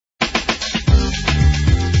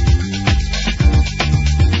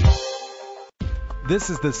This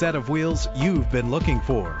is the set of wheels you've been looking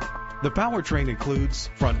for. The powertrain includes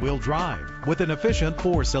front-wheel drive with an efficient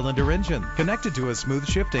 4-cylinder engine connected to a smooth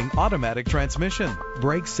shifting automatic transmission.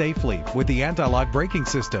 Brake safely with the anti-lock braking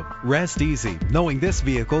system. Rest easy knowing this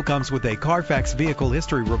vehicle comes with a Carfax Vehicle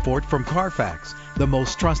History Report from Carfax, the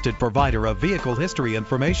most trusted provider of vehicle history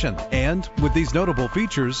information. And with these notable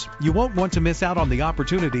features, you won't want to miss out on the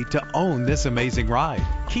opportunity to own this amazing ride.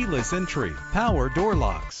 Keyless entry, power door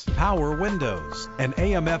locks, power windows, an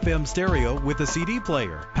AM/FM stereo with a CD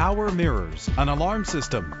player, power mirrors, an alarm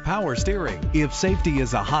system, power steering. If safety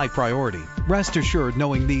is a high priority, rest assured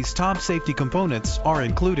knowing these top safety components are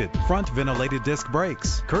included: front ventilated disc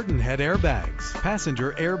brakes, curtain head airbags,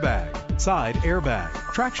 passenger airbag, side airbag,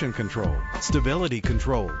 traction control, stability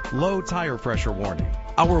control, low tire pressure warning.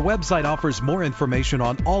 Our website offers more information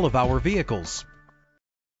on all of our vehicles.